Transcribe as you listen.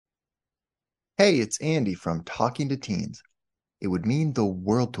Hey, it's Andy from Talking to Teens. It would mean the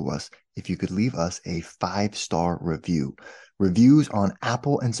world to us if you could leave us a 5-star review. Reviews on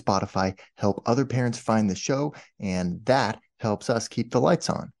Apple and Spotify help other parents find the show, and that helps us keep the lights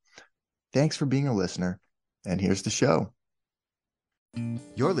on. Thanks for being a listener, and here's the show.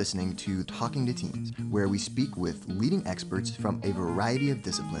 You're listening to Talking to Teens, where we speak with leading experts from a variety of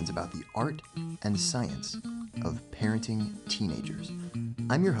disciplines about the art and science of parenting teenagers.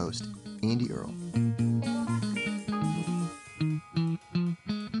 I'm your host, Andy Earle.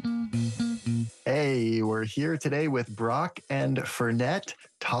 Hey, we're here today with Brock and Fernette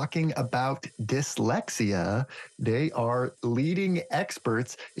talking about dyslexia. They are leading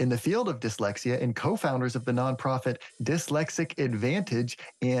experts in the field of dyslexia and co-founders of the nonprofit Dyslexic Advantage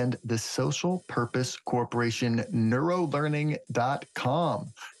and the social purpose corporation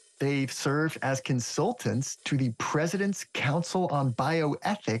neurolearning.com. They've served as consultants to the President's Council on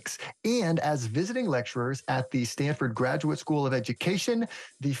Bioethics and as visiting lecturers at the Stanford Graduate School of Education.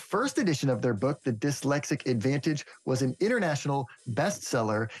 The first edition of their book, The Dyslexic Advantage, was an international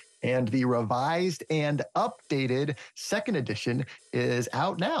bestseller, and the revised and updated second edition is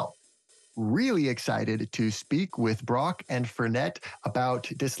out now. Really excited to speak with Brock and Fernette about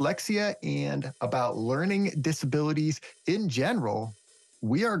dyslexia and about learning disabilities in general.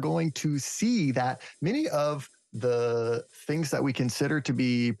 We are going to see that many of the things that we consider to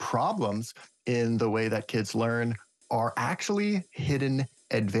be problems in the way that kids learn are actually hidden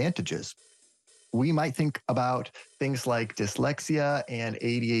advantages. We might think about things like dyslexia and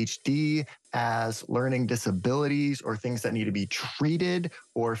ADHD as learning disabilities or things that need to be treated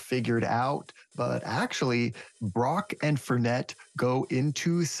or figured out. But actually, Brock and Fernette go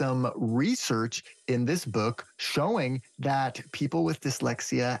into some research in this book showing that people with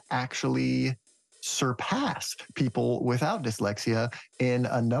dyslexia actually surpass people without dyslexia in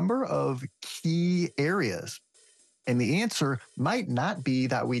a number of key areas. And the answer might not be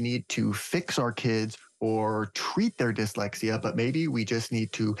that we need to fix our kids or treat their dyslexia, but maybe we just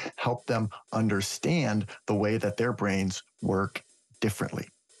need to help them understand the way that their brains work differently.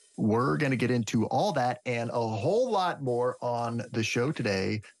 We're going to get into all that and a whole lot more on the show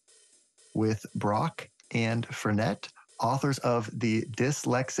today with Brock and Fernette, authors of the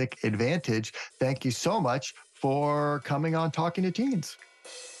Dyslexic Advantage. Thank you so much for coming on Talking to Teens.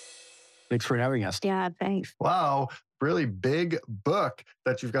 Thanks for having us. Yeah, thanks. Wow, really big book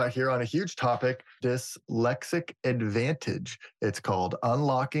that you've got here on a huge topic, Dyslexic Advantage. It's called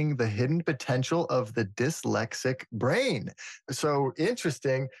Unlocking the Hidden Potential of the Dyslexic Brain. So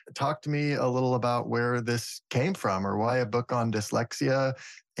interesting. Talk to me a little about where this came from or why a book on dyslexia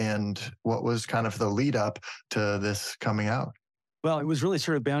and what was kind of the lead up to this coming out. Well, it was really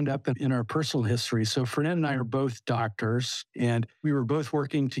sort of bound up in our personal history. So Fernette and I are both doctors, and we were both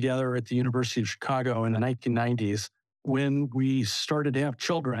working together at the University of Chicago in the 1990s when we started to have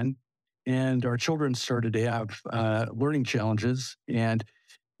children, and our children started to have learning challenges. And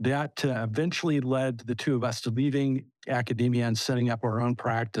that eventually led the two of us to leaving academia and setting up our own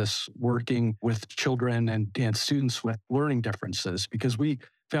practice, working with children and students with learning differences, because we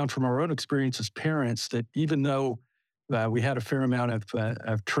found from our own experience as parents that even though we had a fair amount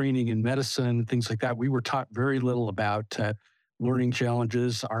of training in medicine and things like that, we were taught very little about learning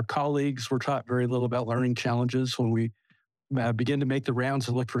challenges. Our colleagues were taught very little about learning challenges. When we began to make the rounds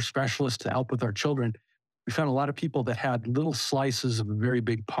and look for specialists to help with our children, we found a lot of people that had little slices of a very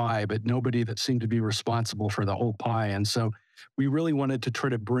big pie, but nobody that seemed to be responsible for the whole pie. And so we really wanted to try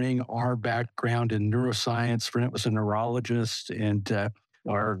to bring our background in neuroscience. Fernette was a neurologist, and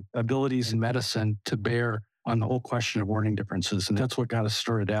our abilities in medicine to bear on the whole question of learning differences. And that's what got us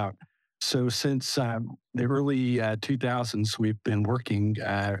started out. So since the early 2000s, we've been working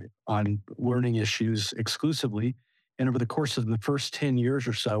on learning issues exclusively. And over the course of the first 10 years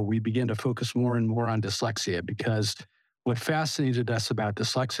or so, we began to focus more and more on dyslexia, because what fascinated us about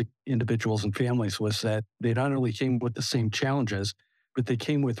dyslexic individuals and families was that they not only came with the same challenges, but they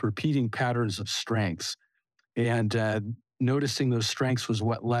came with repeating patterns of strengths. And noticing those strengths was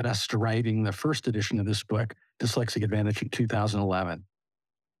what led us to writing the first edition of this book, Dyslexic Advantage, in 2011.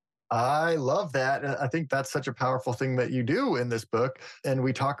 I love that. And I think that's such a powerful thing that you do in this book. And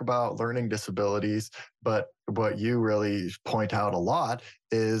we talk about learning disabilities, but what you really point out a lot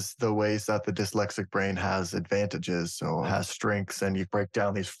is the ways that the dyslexic brain has advantages, so has strengths, and you break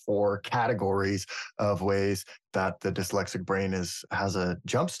down these 4 categories of ways that the dyslexic brain has a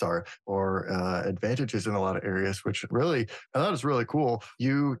jumpstart or advantages in a lot of areas, which really, I thought was really cool.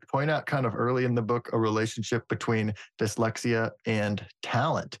 You point out kind of early in the book a relationship between dyslexia and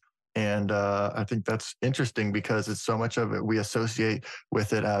talent. And I think that's interesting because it's so much of it we associate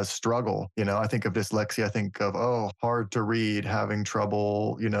with it as struggle. I think of dyslexia, I think of, oh, hard to read, having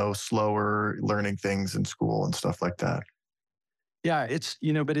trouble, slower learning things in school and stuff like that. Yeah,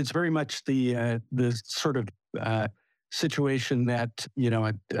 but it's very much the sort of uh, situation that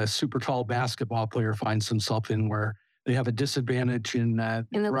a super tall basketball player finds himself in, where they have a disadvantage In the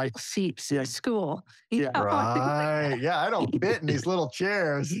right. seats Yeah, at school. yeah, Right. Yeah, I don't fit in these little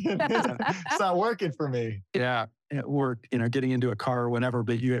chairs. It's not working for me. yeah, or getting into a car or whatever.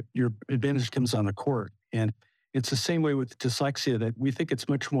 But your advantage comes on the court, and it's the same way with dyslexia, that we think it's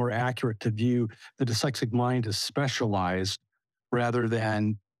much more accurate to view the dyslexic mind as specialized rather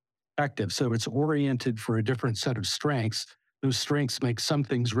than active. So it's oriented for a different set of strengths. Those strengths make some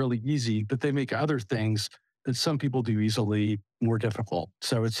things really easy, but they make other things that some people do easily more difficult.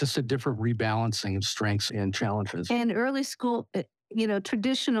 So it's just a different rebalancing of strengths and challenges. And early school,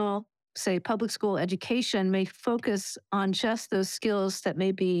 traditional, say, public school education may focus on just those skills that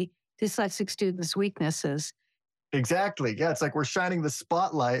may be dyslexic students' weaknesses. Exactly. Yeah, it's like we're shining the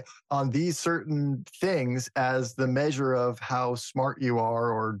spotlight on these certain things as the measure of how smart you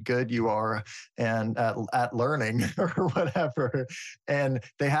are or good you are and at learning or whatever. And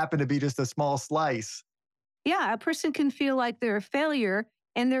they happen to be just a small slice. Yeah, a person can feel like they're a failure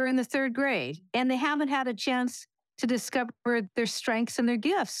and they're in the third grade and they haven't had a chance to discover their strengths and their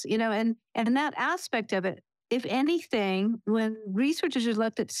gifts, and that aspect of it. If anything, when researchers have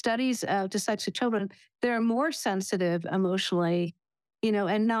looked at studies of dyslexic children, they're more sensitive emotionally,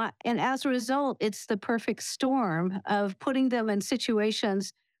 and as a result, it's the perfect storm of putting them in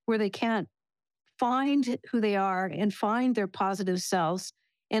situations where they can't find who they are and find their positive selves,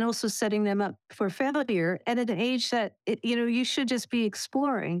 and also setting them up for failure at an age that you should just be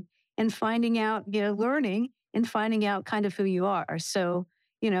exploring and finding out, learning and finding out kind of who you are. So,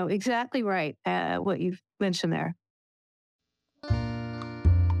 exactly right, what you've mentioned there.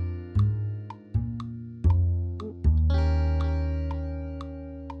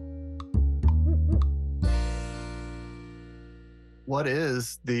 What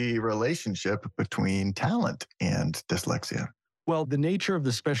is the relationship between talent and dyslexia? Well, the nature of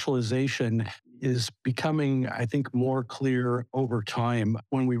the specialization is becoming, I think, more clear over time.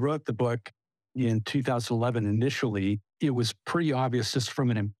 When we wrote the book in 2011, initially, it was pretty obvious just from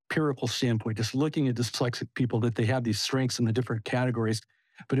an empirical standpoint, just looking at dyslexic people, that they have these strengths in the different categories.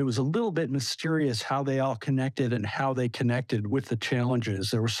 But it was a little bit mysterious how they all connected and how they connected with the challenges.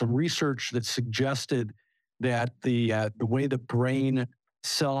 There was some research that suggested that the way the brain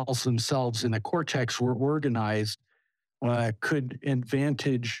cells themselves in the cortex were organized could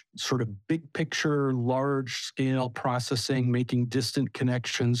advantage sort of big picture, large scale processing, making distant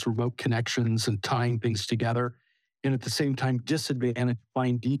connections, remote connections, and tying things together. And at the same time, disadvantage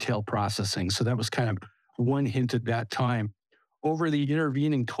fine detail processing. So that was kind of one hint at that time. Over the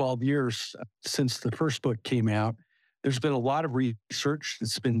intervening 12 years since the first book came out, there's been a lot of research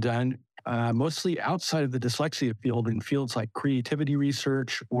that's been done, mostly outside of the dyslexia field, in fields like creativity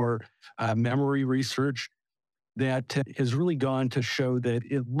research or memory research, that has really gone to show that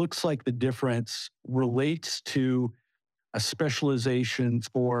it looks like the difference relates to a specialization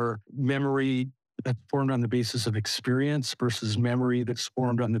for memory that's formed on the basis of experience versus memory that's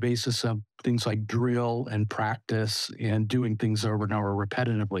formed on the basis of things like drill and practice and doing things over and over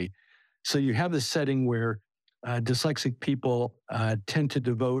repetitively. So you have this setting where dyslexic people tend to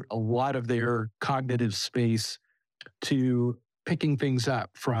devote a lot of their cognitive space to picking things up,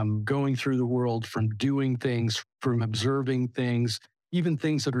 from going through the world, from doing things, from observing things, even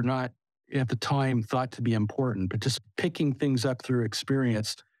things that are not at the time thought to be important, but just picking things up through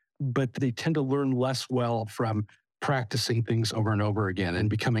experience. But they tend to learn less well from practicing things over and over again and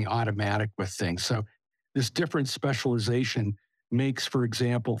becoming automatic with things. So this different specialization makes, for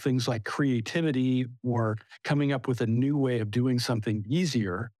example, things like creativity or coming up with a new way of doing something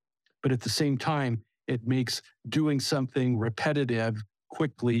easier. But at the same time, it makes doing something repetitive,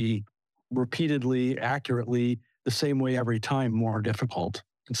 quickly, repeatedly, accurately, the same way every time more difficult.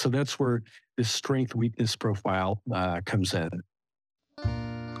 And so that's where this strength weakness profile comes in.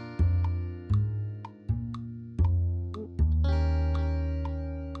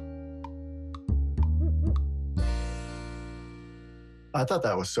 I thought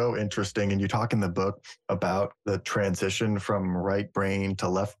that was so interesting. And you talk in the book about the transition from right brain to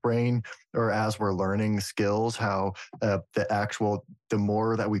left brain, or as we're learning skills, how the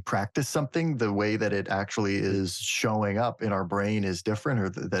more that we practice something, the way that it actually is showing up in our brain is different, or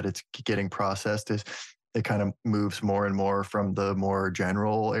that it's getting processed it kind of moves more and more from the more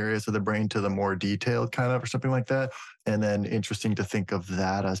general areas of the brain to the more detailed kind of, or something like that. And then interesting to think of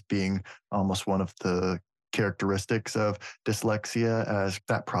that as being almost one of the characteristics of dyslexia, as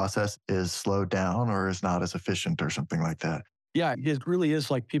that process is slowed down or is not as efficient or something like that. Yeah, it really is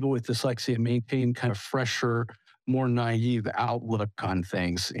like people with dyslexia maintain kind of fresher, more naive outlook on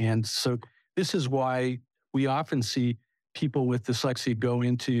things. And so this is why we often see people with dyslexia go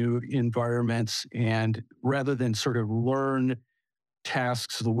into environments and rather than sort of learn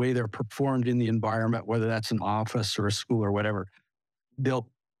tasks the way they're performed in the environment, whether that's an office or a school or whatever, they'll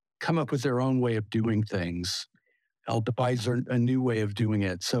come up with their own way of doing things. They'll devise a new way of doing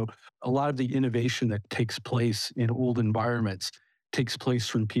it. So a lot of the innovation that takes place in old environments takes place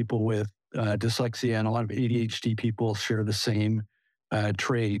from people with dyslexia, and a lot of ADHD people share the same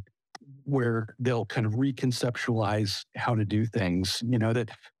trait where they'll kind of reconceptualize how to do things. You know, that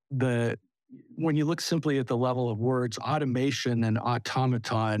the when you look simply at the level of words, automation and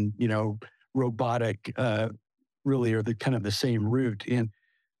automaton, robotic, really are the kind of the same root. And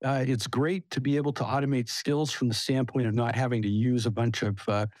it's great to be able to automate skills from the standpoint of not having to use a bunch of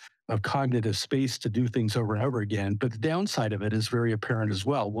cognitive space to do things over and over again. But the downside of it is very apparent as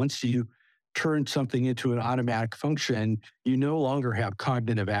well. Once you turn something into an automatic function, you no longer have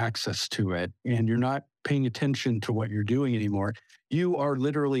cognitive access to it, and you're not paying attention to what you're doing anymore. You are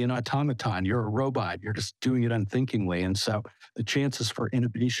literally an automaton. You're a robot. You're just doing it unthinkingly. And so the chances for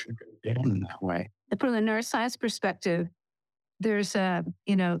innovation go down in that way. From the neuroscience perspective, there's a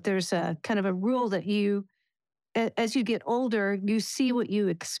kind of a rule that as you get older, you see what you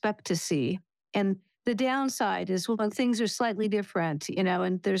expect to see. And the downside is when things are slightly different,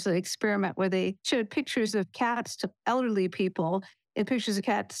 and there's an experiment where they showed pictures of cats to elderly people and pictures of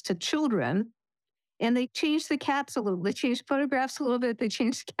cats to children. And they changed the cats a little. They changed photographs a little bit. They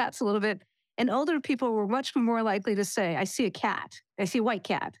changed the cats a little bit. And older people were much more likely to say, I see a cat. I see a white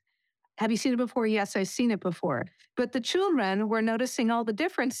cat. Have you seen it before? Yes, I've seen it before. But the children were noticing all the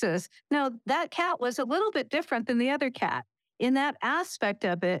differences. Now, that cat was a little bit different than the other cat. In that aspect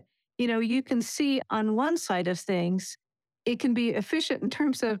of it, you can see on one side of things, it can be efficient in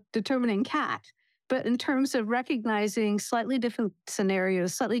terms of determining cat. But in terms of recognizing slightly different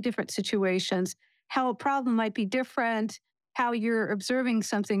scenarios, slightly different situations, how a problem might be different, how you're observing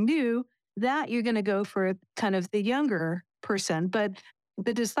something new, that you're going to go for kind of the younger person. But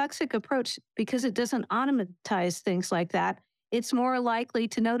the dyslexic approach, because it doesn't automatize things like that, it's more likely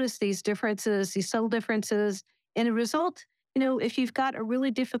to notice these differences, these subtle differences. And a result, if you've got a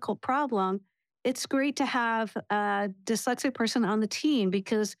really difficult problem, it's great to have a dyslexic person on the team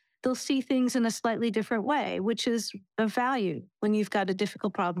because they'll see things in a slightly different way, which is of value when you've got a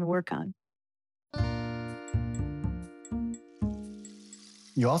difficult problem to work on.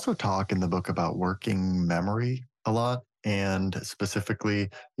 You also talk in the book about working memory a lot. And specifically,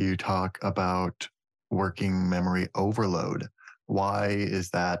 you talk about working memory overload. Why is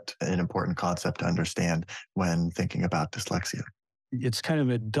that an important concept to understand when thinking about dyslexia? It's kind of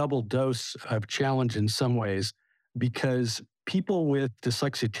a double dose of challenge in some ways because people with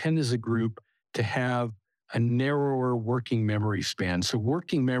dyslexia tend as a group to have a narrower working memory span. So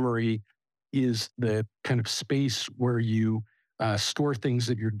working memory is the kind of space where you store things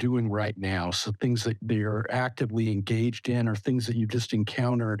that you're doing right now. So things that you're actively engaged in or things that you just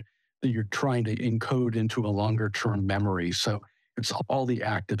encountered that you're trying to encode into a longer term memory. So it's all the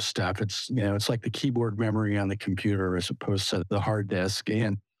active stuff. It's like the keyboard memory on the computer as opposed to the hard disk.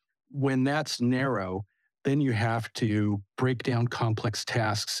 And when that's narrow, then you have to break down complex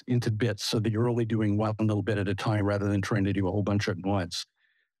tasks into bits so that you're only doing one little bit at a time rather than trying to do a whole bunch at once.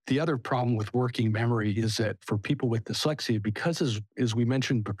 The other problem with working memory is that for people with dyslexia, because as we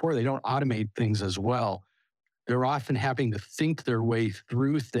mentioned before, they don't automate things as well, they're often having to think their way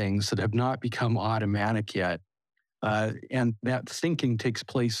through things that have not become automatic yet. And that thinking takes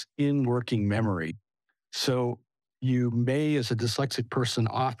place in working memory. So you may, as a dyslexic person,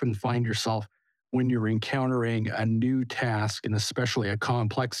 often find yourself when you're encountering a new task, and especially a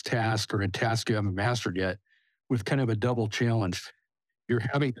complex task or a task you haven't mastered yet, with kind of a double challenge. You're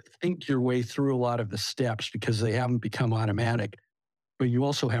having to think your way through a lot of the steps because they haven't become automatic, but you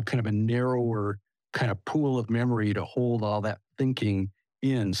also have kind of a narrower kind of pool of memory to hold all that thinking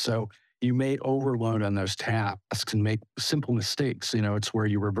in. So you may overload on those tasks and make simple mistakes. It's where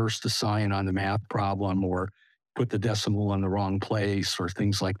you reverse the sign on the math problem or put the decimal in the wrong place or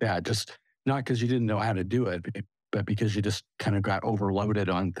things like that. Just not because you didn't know how to do it, but because you just kind of got overloaded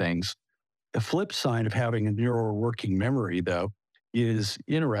on things. The flip side of having a narrower working memory, though, is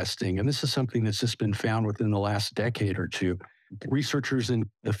interesting. And this is something that's just been found within the last decade or two. Researchers in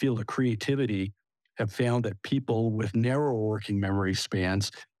the field of creativity have found that people with narrow working memory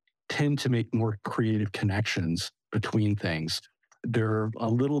spans tend to make more creative connections between things. They're a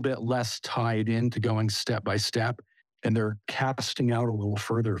little bit less tied into going step by step, and they're casting out a little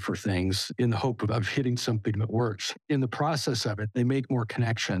further for things in the hope of hitting something that works. In the process of it, they make more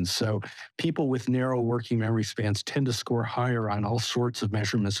connections. So people with narrow working memory spans tend to score higher on all sorts of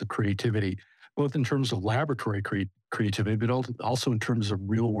measurements of creativity, both in terms of laboratory creativity, but also in terms of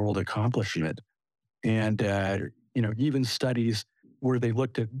real world accomplishment. And, even studies where they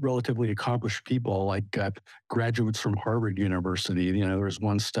looked at relatively accomplished people, like graduates from Harvard University. There was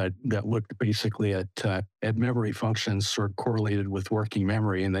one study that looked basically at memory functions sort of correlated with working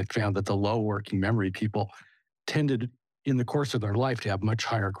memory, and they found that the low working memory people tended, in the course of their life, to have much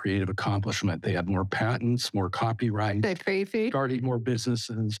higher creative accomplishment. They had more patents, more copyright, started more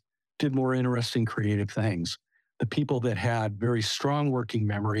businesses, did more interesting creative things. The people that had very strong working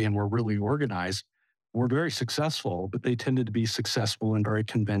memory and were really organized were very successful, but they tended to be successful in very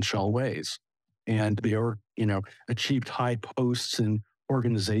conventional ways. And they were, achieved high posts in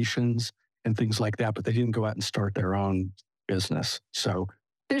organizations and things like that, but they didn't go out and start their own business. So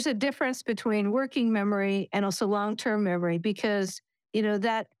there's a difference between working memory and also long-term memory, because,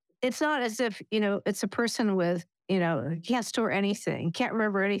 that it's not as if, it's a person with, can't store anything, can't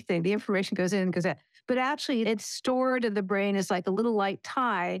remember anything. The information goes in, goes out. But actually it's stored in the brain as like a little light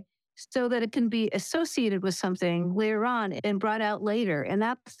tie, so that it can be associated with something later on and brought out later. And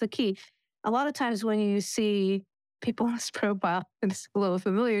that's the key. A lot of times when you see people's profile, and it's a little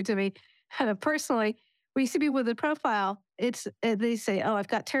familiar to me personally, when you see people with a profile, they say, "Oh, I've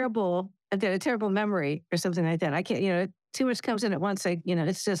got a terrible memory," or something like that. I can't, too much comes in at once.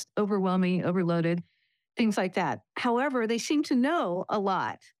 It's just overwhelming, overloaded, things like that. However, they seem to know a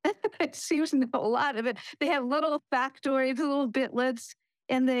lot. It seems to know a lot of it. They have little factoids, little bitlets,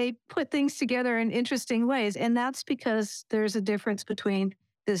 and they put things together in interesting ways. And that's because there's a difference between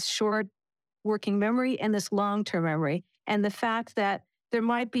this short working memory and this long-term memory. And the fact that there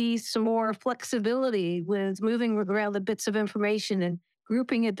might be some more flexibility with moving around the bits of information and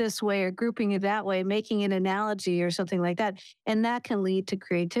grouping it this way or grouping it that way, making an analogy or something like that. And that can lead to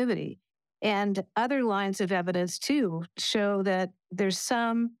creativity. And other lines of evidence too show that there's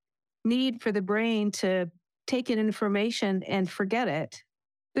some need for the brain to take in information and forget it.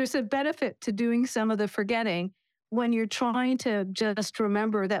 There's a benefit to doing some of the forgetting when you're trying to just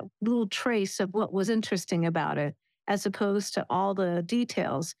remember that little trace of what was interesting about it, as opposed to all the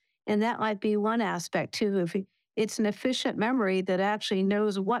details. And that might be one aspect too. If it's an efficient memory that actually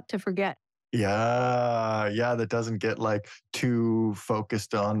knows what to forget. Yeah, that doesn't get like too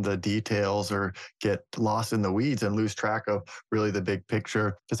focused on the details or get lost in the weeds and lose track of really the big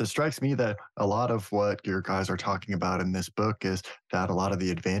picture. Because it strikes me that a lot of what your guys are talking about in this book is that a lot of the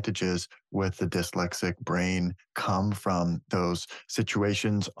advantages with the dyslexic brain come from those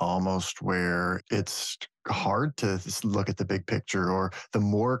situations almost where it's hard to look at the big picture, or the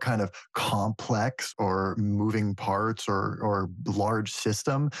more kind of complex or moving parts or large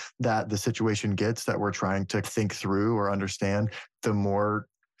system that the situation gets that we're trying to think through or understand, the more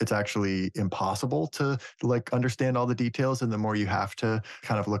it's actually impossible to like understand all the details, and the more you have to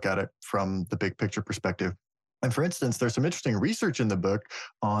kind of look at it from the big picture perspective. And for instance, there's some interesting research in the book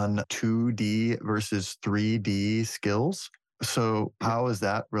on 2D versus 3D skills. So how is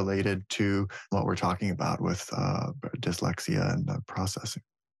that related to what we're talking about with dyslexia and processing?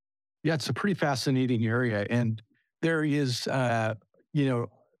 Yeah, it's a pretty fascinating area. And there is,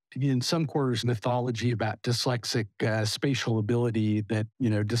 in some quarters, mythology about dyslexic spatial ability, that,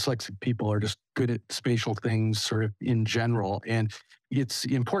 dyslexic people are just good at spatial things sort of in general. And it's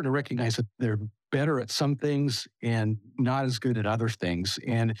important to recognize that they're better at some things and not as good at other things.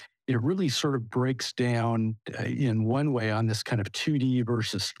 And it really sort of breaks down in one way on this kind of 2D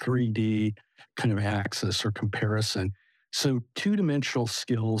versus 3D kind of axis or comparison. So two-dimensional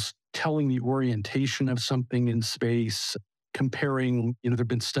skills, telling the orientation of something in space, comparing, there have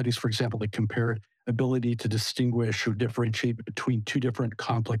been studies, for example, that compare ability to distinguish or differentiate between two different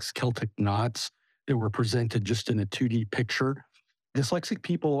complex Celtic knots that were presented just in a 2D picture. Dyslexic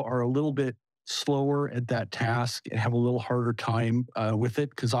people are a little bit slower at that task and have a little harder time with it,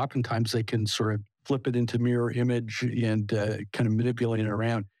 because oftentimes they can sort of flip it into mirror image and kind of manipulate it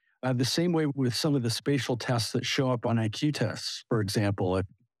around. The same way with some of the spatial tests that show up on IQ tests, for example. If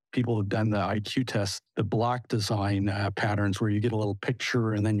people have done the IQ test, the block design patterns where you get a little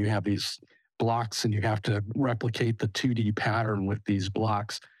picture and then you have these blocks and you have to replicate the 2D pattern with these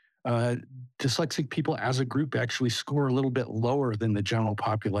blocks. Dyslexic people as a group actually score a little bit lower than the general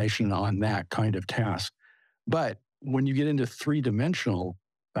population on that kind of task. But when you get into three-dimensional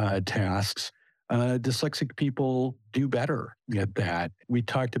tasks, dyslexic people do better at that. We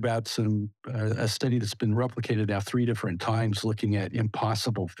talked about a study that's been replicated now 3 different times looking at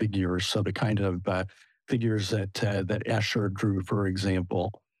impossible figures. So the kind of figures that Escher drew, for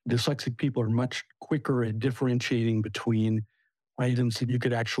example. Dyslexic people are much quicker at differentiating between items that you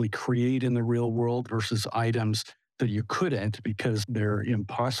could actually create in the real world versus items that you couldn't because they're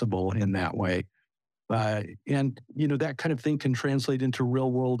impossible in that way. And, that kind of thing can translate into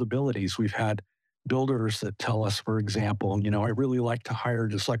real world abilities. We've had builders that tell us, for example, I really like to hire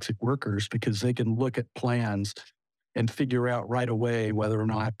dyslexic workers because they can look at plans and figure out right away whether or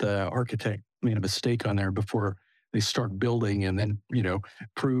not the architect made a mistake on there before they start building, and then,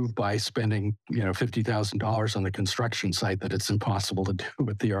 prove by spending, $50,000 on the construction site that it's impossible to do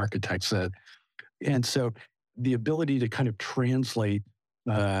what the architect said. And so the ability to kind of translate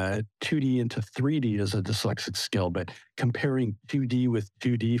 2D into 3D is a dyslexic skill, but comparing 2D with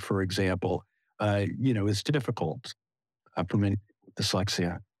 2D, for example, is difficult for many people with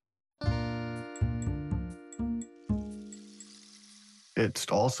dyslexia. It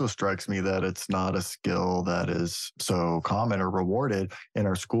also strikes me that it's not a skill that is so common or rewarded in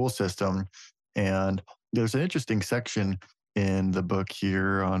our school system. And there's an interesting section in the book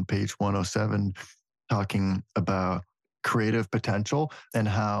here on page 107 talking about creative potential and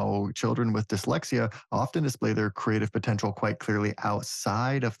how children with dyslexia often display their creative potential quite clearly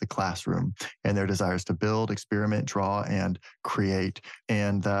outside of the classroom and their desires to build, experiment, draw, and create.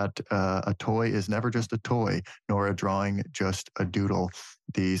 And that a toy is never just a toy, nor a drawing just a doodle.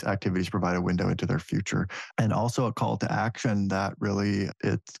 These activities provide a window into their future, and also a call to action that really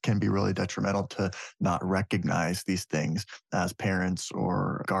it can be really detrimental to not recognize these things as parents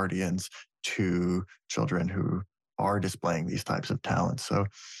or guardians to children who are displaying these types of talents. So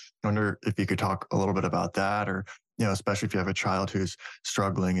I wonder if you could talk a little bit about that, or, especially if you have a child who's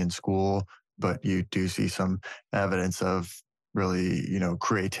struggling in school, but you do see some evidence of really,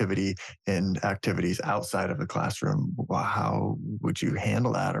 creativity in activities outside of the classroom. How would you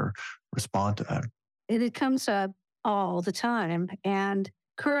handle that or respond to that? It comes up all the time. And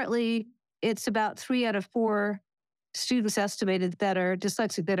currently, it's about 3 out of 4 students estimated that are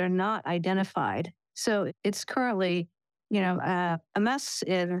dyslexic that are not identified. So it's currently, a mess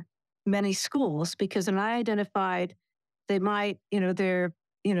in many schools because they're not identified. They might, they're,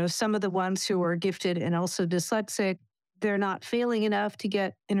 some of the ones who are gifted and also dyslexic, they're not failing enough to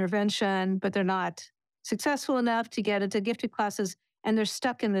get intervention, but they're not successful enough to get into gifted classes. And they're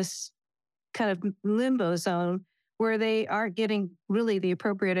stuck in this kind of limbo zone where they aren't getting really the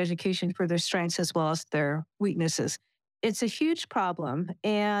appropriate education for their strengths as well as their weaknesses. It's a huge problem,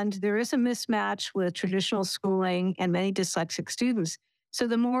 and there is a mismatch with traditional schooling and many dyslexic students. So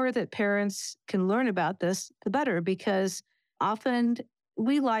the more that parents can learn about this, the better, because often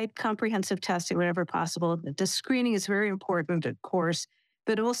we like comprehensive testing whenever possible. The screening is very important, of course,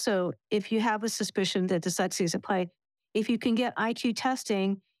 but also if you have a suspicion that dyslexia is at play, if you can get IQ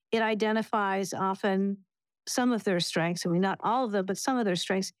testing, it identifies often some of their strengths. I mean, not all of them, but some of their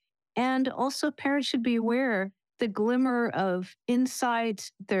strengths. And also parents should be aware the glimmer of inside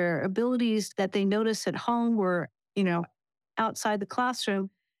their abilities that they notice at home or, outside the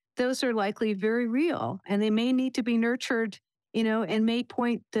classroom, those are likely very real and they may need to be nurtured, and may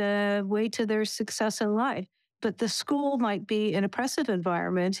point the way to their success in life. But the school might be an oppressive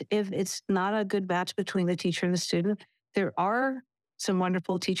environment if it's not a good match between the teacher and the student. There are some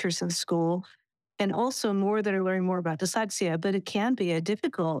wonderful teachers in school and also more that are learning more about dyslexia, but it can be a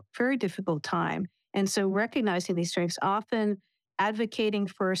difficult, very difficult time. And so recognizing these strengths, often advocating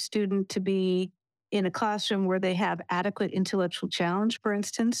for a student to be in a classroom where they have adequate intellectual challenge, for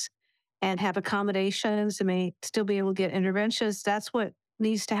instance, and have accommodations and may still be able to get interventions. That's what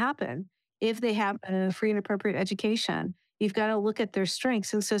needs to happen. If they have a free and appropriate education, you've got to look at their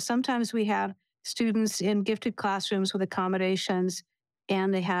strengths. And so sometimes we have students in gifted classrooms with accommodations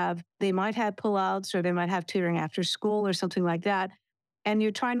and they might have pullouts or they might have tutoring after school or something like that. And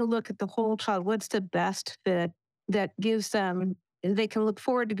you're trying to look at the whole child. What's the best fit that gives them, they can look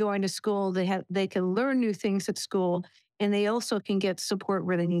forward to going to school. They can learn new things at school, and they also can get support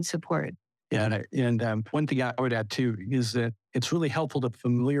where they need support. Yeah, and one thing I would add too is that it's really helpful to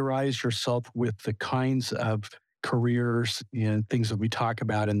familiarize yourself with the kinds of careers and things that we talk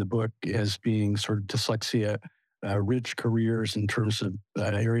about in the book as being sort of dyslexia rich careers in terms of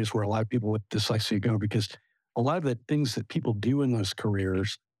areas where a lot of people with dyslexia go, because a lot of the things that people do in those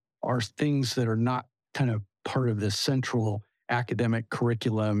careers are things that are not kind of part of the central academic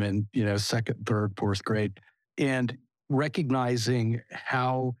curriculum in, second, third, fourth grade. And recognizing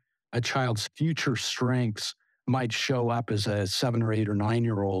how a child's future strengths might show up as a 7 or 8 or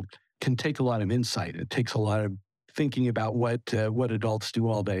 9-year-old can take a lot of insight. It takes a lot of thinking about what adults do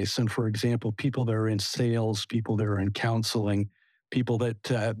all day. So, for example, people that are in sales, people that are in counseling, people that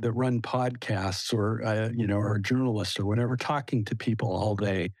run podcasts, or or journalists or whatever, talking to people all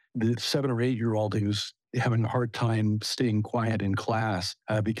day. The 7 or 8-year-old who's having a hard time staying quiet in class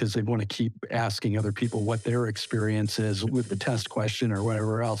because they want to keep asking other people what their experience is with the test question or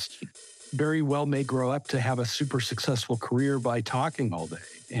whatever else, very well may grow up to have a super successful career by talking all day.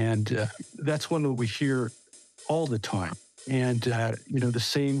 And that's one that we hear all the time. And, the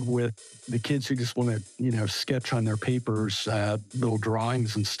same with the kids who just want to, sketch on their papers, little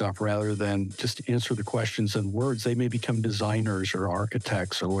drawings and stuff, rather than just answer the questions in words. They may become designers or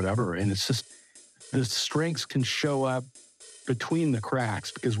architects or whatever. And it's just, the strengths can show up between the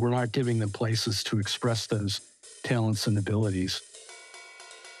cracks because we're not giving them places to express those talents and abilities.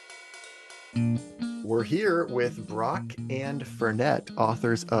 We're here with Brock and Fernette,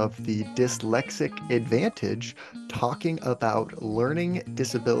 authors of the Dyslexic Advantage, talking about learning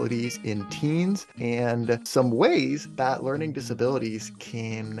disabilities in teens and some ways that learning disabilities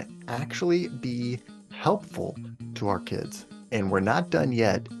can actually be helpful to our kids. And we're not done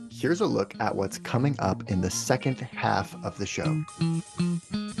yet. Here's a look at what's coming up in the second half of the show.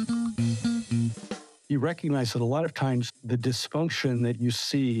 You recognize that a lot of times the dysfunction that you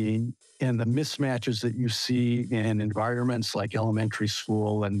see and the mismatches that you see in environments like elementary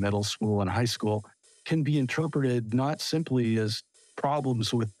school and middle school and high school can be interpreted not simply as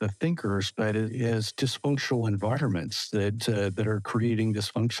problems with the thinkers, but as dysfunctional environments that are creating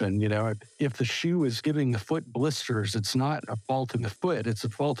dysfunction. If the shoe is giving the foot blisters, it's not a fault of the foot, it's a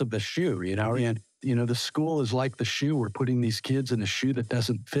fault of the shoe, and the school is like the shoe. We're putting these kids in a shoe that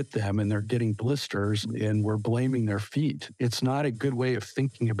doesn't fit them and they're getting blisters and we're blaming their feet. It's not a good way of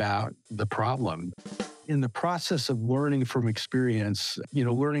thinking about the problem. In the process of learning from experience,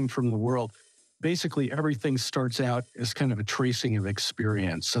 learning from the world, basically everything starts out as kind of a tracing of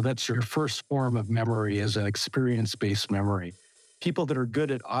experience. So that's your first form of memory, is an experience-based memory. People that are good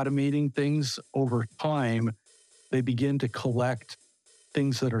at automating things over time, they begin to collect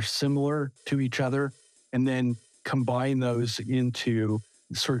things that are similar to each other and then combine those into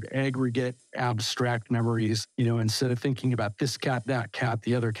sort of aggregate abstract memories. Instead of thinking about this cat, that cat,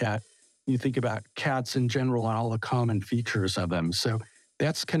 the other cat, you think about cats in general and all the common features of them. So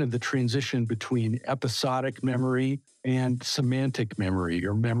that's kind of the transition between episodic memory and semantic memory,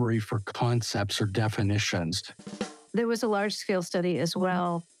 or memory for concepts or definitions. There was a large-scale study as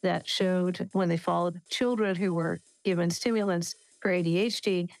well that showed, when they followed children who were given stimulants for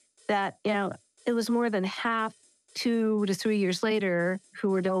ADHD, that, it was more than half 2 to 3 years later who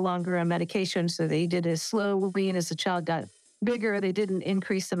were no longer on medication. So they did a slow wean as the child got bigger. They didn't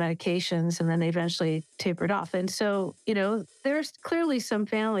increase the medications, and then they eventually tapered off. And so, there's clearly some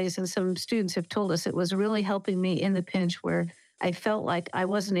families and some students have told us it was really helping me in the pinch where I felt like I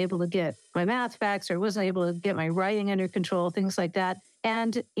wasn't able to get my math facts or wasn't able to get my writing under control, things like that.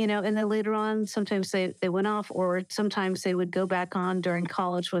 And, and then later on, sometimes they went off, or sometimes they would go back on during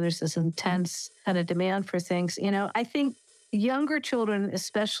college when there's this intense kind of demand for things. I think younger children,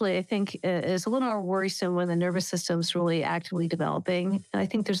 especially, is a little more worrisome when the nervous system's really actively developing. And I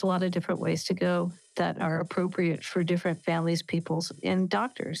think there's a lot of different ways to go that are appropriate for different families, peoples, and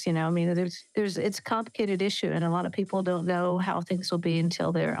doctors. It's a complicated issue, and a lot of people don't know how things will be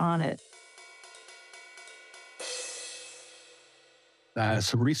until they're on it.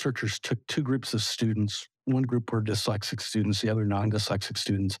 Some researchers took 2 groups of students. One group were dyslexic students, the other non-dyslexic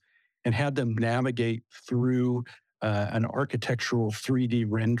students, and had them navigate through an architectural 3D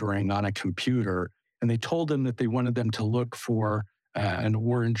rendering on a computer. And they told them that they wanted them to look for an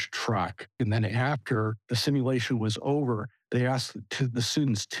orange truck. And then after the simulation was over, they asked the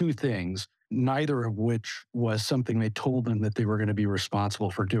students 2 things, neither of which was something they told them that they were going to be responsible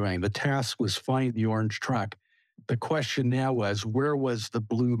for doing. The task was find the orange truck. The question now was, where was the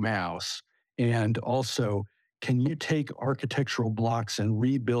blue mouse? And also, can you take architectural blocks and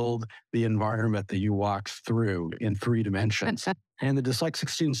rebuild the environment that you walked through in 3 dimensions? And the dyslexic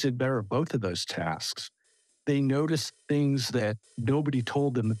students did better at both of those tasks. They noticed things that nobody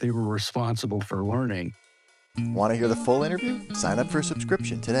told them that they were responsible for learning. Want to hear the full interview? Sign up for a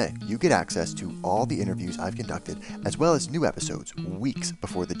subscription today. You get access to all the interviews I've conducted, as well as new episodes weeks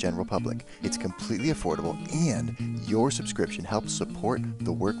before the general public. It's completely affordable, and your subscription helps support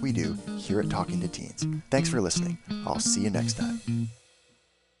the work we do here at Talking to Teens. Thanks for listening. I'll see you next time.